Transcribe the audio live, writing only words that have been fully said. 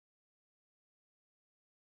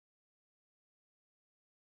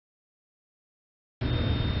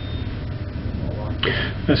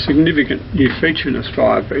A significant new feature in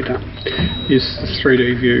Aspire Beta is the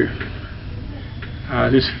 3D view.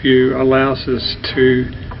 This view allows us to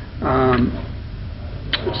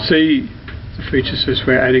see the features as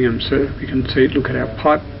we're adding them, so we can look at our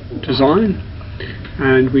pipe design,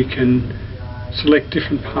 and we can select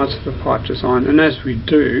different parts of the pipe design, and as we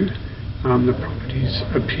do, the properties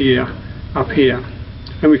appear up here,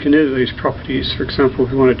 and we can edit these properties. For example,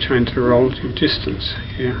 if we want to change the relative distance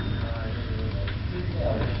here,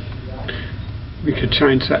 we could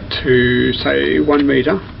change that to, say, 1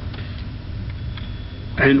 metre,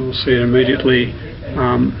 and we'll see it immediately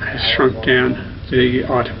has shrunk down the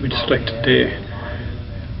item we'd selected there.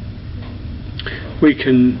 We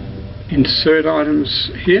can insert items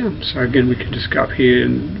here, so again we can just go up here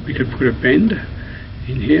and we could put a bend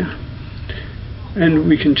in here, and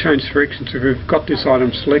we can change directions. If we've got this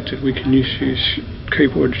item selected, we can use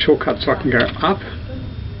keyboard shortcuts. So I can go up,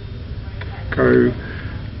 go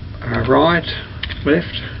right,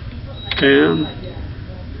 left, down,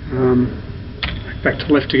 back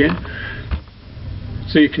to left again.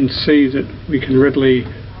 So you can see that we can readily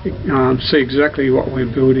see exactly what we're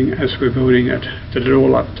building as we're building it, that it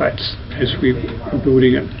all updates as we're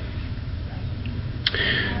building it.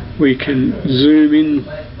 We can zoom in,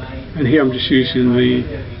 and here I'm just using the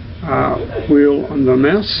wheel on the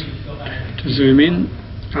mouse to zoom in.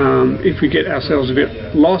 If we get ourselves a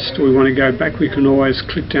bit lost or we want to go back, we can always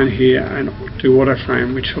click down here and do auto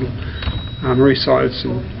frame, which will resize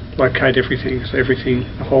and locate everything, so everything,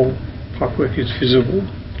 the whole pipework is visible.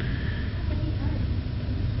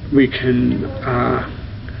 We can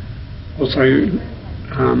also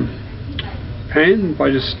pan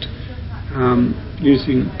by just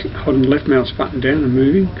holding the left mouse button down and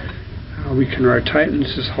moving. We can rotate, and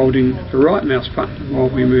this is holding the right mouse button while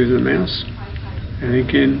we move the mouse. And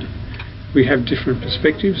again, we have different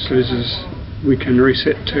perspectives, so we can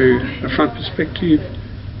reset to a front perspective.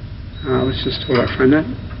 Let's just auto frame that,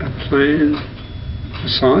 a plan, a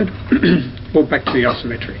side, or back to the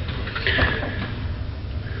isometric.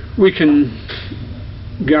 We can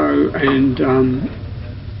go and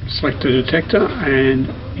select a detector and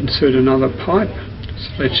insert another pipe. So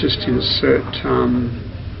let's just insert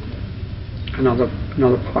another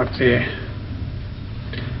pipe there,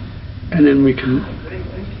 and then we can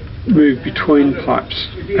move between pipes,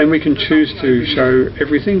 and we can choose to show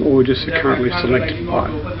everything or just a currently selected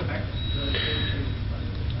pipe.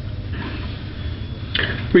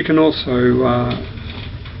 We can also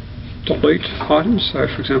delete items. So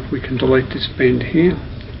for example, we can delete this bend here,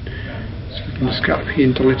 so we can just go up here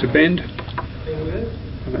and delete a bend.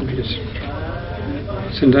 Let me just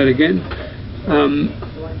send that again.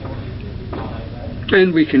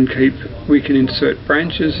 And we can insert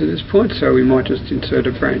branches at this point, so we might just insert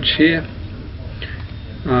a branch here.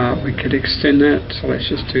 We could extend that, so let's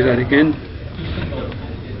just do that again,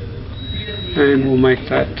 and we'll make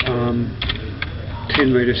that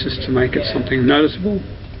 10 metres just to make it something noticeable,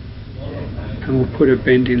 and we'll put a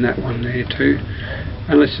bend in that one there too,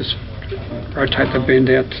 and let's just rotate the bend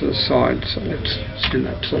out to the side, so let's send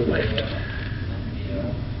that to the left.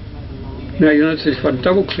 Now you'll notice if I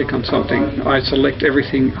double click on something, I select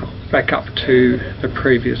everything back up to the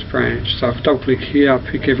previous branch. So if I double click here, I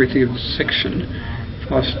pick everything of the section. If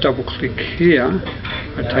I double click here,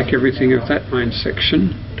 I take everything of that main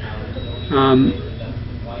section.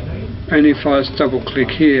 And if I double click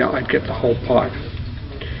here, I'd get the whole pipe.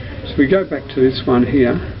 So we go back to this one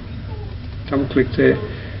here, double click there.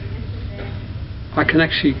 I can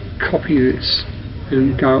actually copy this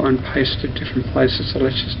and go and paste it different places. So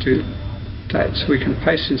let's just do that. So we can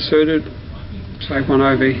paste inserted, say one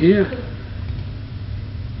over here,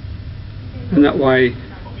 and that way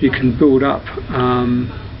you can build up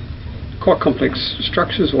quite complex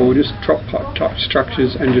structures, or just drop type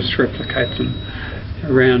structures and just replicate them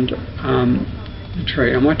around the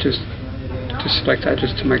tree. I might just select that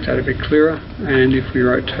just to make that a bit clearer, and if we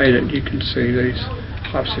rotate it you can see these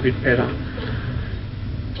pipes a bit better.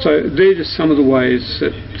 So they're just some of the ways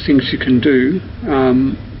that things you can do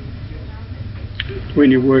when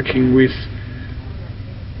you're working with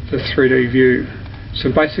the 3D view. So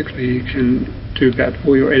basically you can do about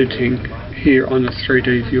all your editing here on the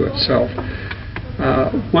 3D view itself.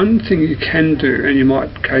 One thing you can do, and you might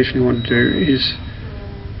occasionally want to do, is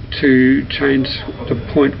to change the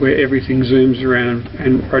point where everything zooms around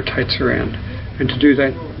and rotates around. And to do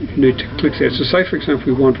that you need to click there. So say for example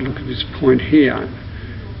we want to look at this point here,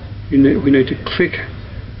 we need to click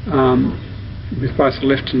with both the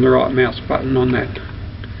left and the right mouse button on that,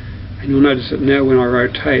 and you'll notice that now when I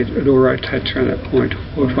rotate, it all rotates around that point,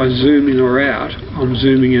 or if I zoom in or out, I'm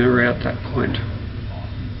zooming in or out that point.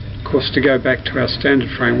 course, to go back to our standard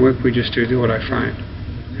framework, we just do the auto frame.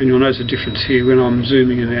 And you'll notice a difference here. When I'm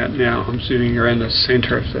zooming in and out now, I'm zooming around the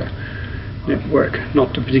centre of the network,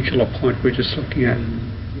 not the particular point we're just looking at.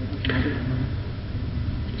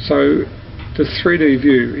 So the 3D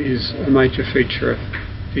view is a major feature of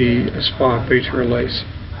the ASPIRE beta release.